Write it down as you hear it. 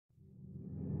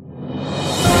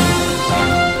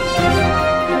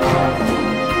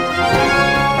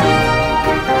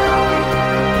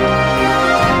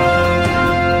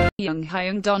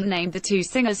Hyung Don named the two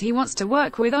singers he wants to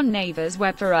work with on Naver's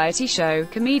web variety show,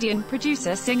 comedian,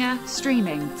 producer, singer,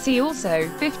 streaming. See also,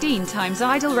 15 times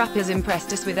Idol rappers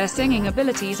impressed us with their singing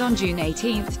abilities. On June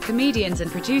 18th, comedians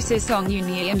and producers Song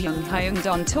Yoon-hee and Jung Hyung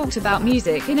Don talked about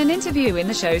music in an interview in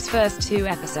the show's first 2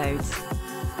 episodes.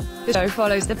 The show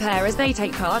follows the pair as they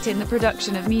take part in the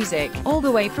production of music, all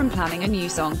the way from planning a new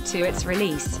song, to its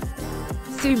release.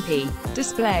 Soompi.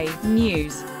 Display.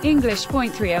 News. English.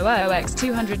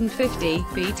 300x250,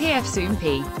 BTF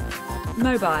Soompi.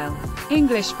 Mobile.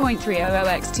 English.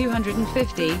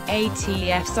 300x250,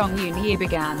 ATF Song Yoon-hee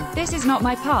began. This is not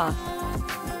my path.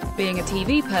 Being a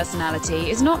TV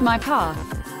personality is not my path.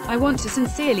 I want to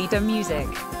sincerely do music.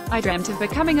 I dreamt of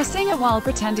becoming a singer while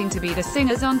pretending to be the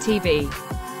singers on TV.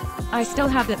 I still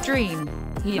have that dream.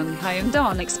 Jung Hyung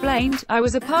Don explained, I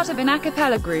was a part of an a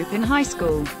cappella group in high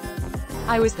school.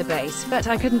 I was the bass, but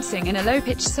I couldn't sing in a low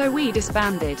pitch, so we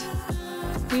disbanded.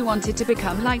 We wanted to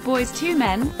become like Boyz II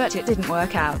Men, but it didn't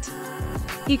work out.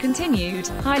 He continued.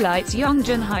 Highlights. Jung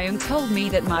Hyung told me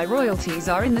that my royalties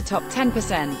are in the top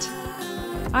 10%.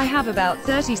 I have about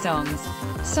 30 songs.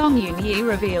 Song Yoon-hee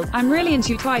revealed, I'm really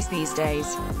into Twice these days.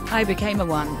 I became a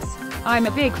once. I'm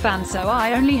a big fan, so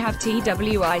I only have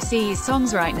TWIC's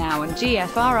songs right now and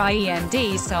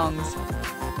GFRIEND's songs.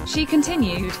 She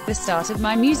continued, the start of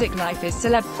my music life is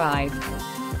Celeb 5.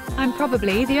 I'm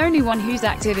probably the only one who's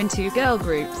active in 2 girl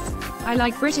groups. I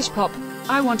like British pop.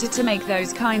 I wanted to make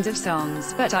those kinds of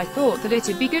songs, but I thought that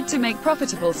it'd be good to make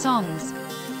profitable songs.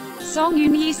 Song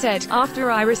Yoon-hee said, after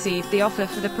I received the offer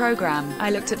for the program, I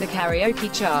looked at the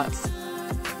karaoke charts.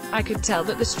 I could tell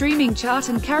that the streaming chart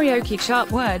and karaoke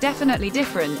chart were definitely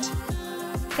different.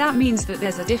 That means that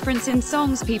there's a difference in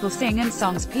songs people sing and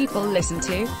songs people listen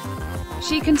to.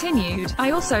 She continued,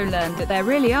 I also learned that there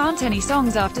really aren't any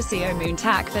songs after Seo Moon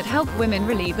Tak that help women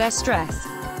relieve their stress.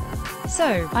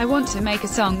 So, I want to make a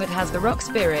song that has the rock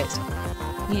spirit.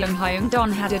 Jung Hyung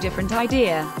Don had a different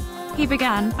idea. He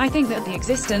began, I think that the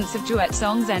existence of duet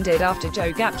songs ended after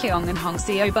Jo Gap-kyung and Hong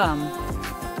Seo-bum.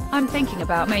 I'm thinking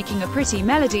about making a pretty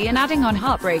melody and adding on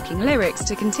heartbreaking lyrics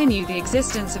to continue the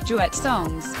existence of duet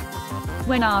songs.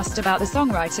 When asked about the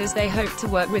songwriters they hoped to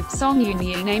work with, Song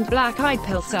Yoon-hee named Black Eyed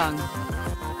Pill Sung.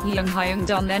 Jung Hyung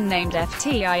Don then named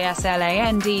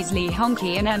FTISLAND's Lee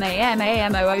Hong-ki and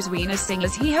MAMAMOO's Wheein as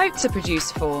singers he hoped to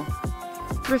produce for.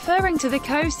 Referring to the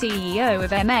co-CEO of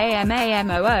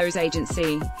MAMAMOO's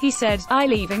agency, he said, I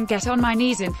leave and get on my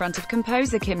knees in front of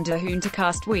composer Kim Do-hoon to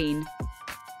cast Wheein.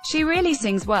 She really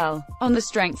sings well. On the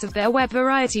strengths of their web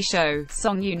variety show,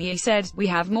 Song Yoon-hee said, we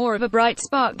have more of a bright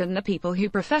spark than the people who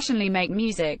professionally make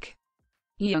music.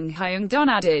 Jung Hyung Don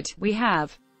added, we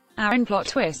have our own plot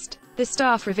twist. The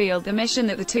staff revealed the mission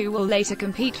that the two will later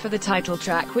compete for the title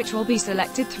track, which will be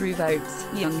selected through votes.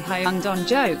 Jung Hyung Don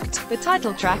joked, the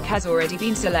title track has already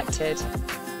been selected.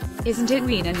 Isn't it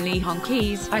Wheein and Lee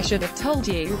Hong-ki's? I should have told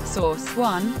you. Source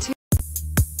 1, 2